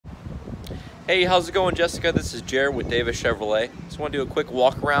Hey, how's it going, Jessica? This is Jared with Davis Chevrolet. Just want to do a quick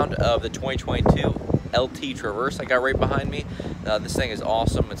walk around of the 2022 LT Traverse I got right behind me. This thing is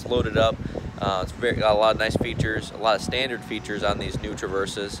awesome. It's loaded up. It's got a lot of nice features, a lot of standard features on these new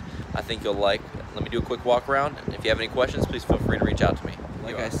Traverses. I think you'll like. Let me do a quick walk around. If you have any questions, please feel free to reach out to me.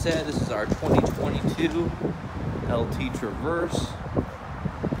 Like I said, this is our 2022 LT Traverse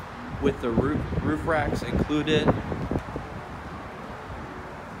with the roof racks included.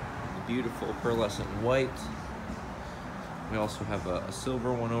 Beautiful pearlescent white. We also have a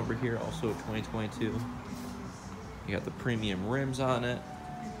silver one over here, also a 2022. You got the premium rims on it,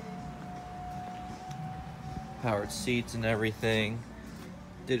 powered seats and everything.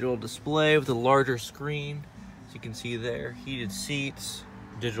 Digital display with a larger screen, as you can see there. Heated seats,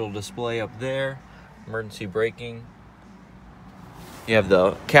 digital display up there, emergency braking. You have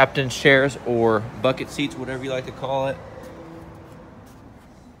the captain's chairs or bucket seats, whatever you like to call it.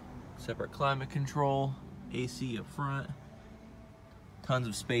 Separate climate control, AC up front, tons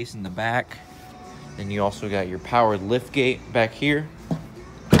of space in the back. And you also got your powered lift gate back here.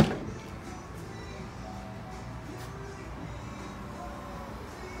 Got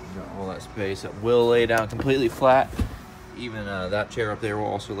all that space that will lay down completely flat. Even that chair up there will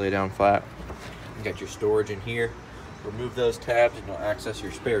also lay down flat. You got your storage in here. Remove those tabs and you'll access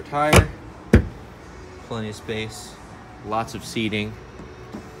your spare tire. Plenty of space, lots of seating.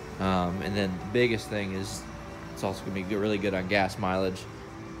 And then the biggest thing is it's also going to be really good on gas mileage,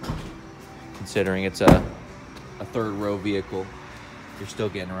 considering it's a third row vehicle. You're still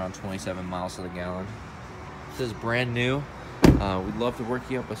getting around 27 miles to the gallon. This is brand new. We'd love to work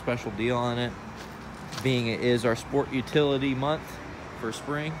you up a special deal on it, being it is our sport utility month for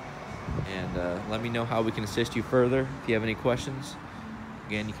spring. And let me know how we can assist you further. If you have any questions,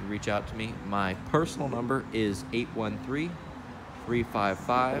 again, you can reach out to me. My personal number is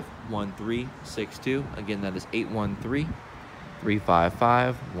 813-355-1362. Again, that is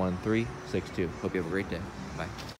 813-355-1362. Hope you have a great day. Bye.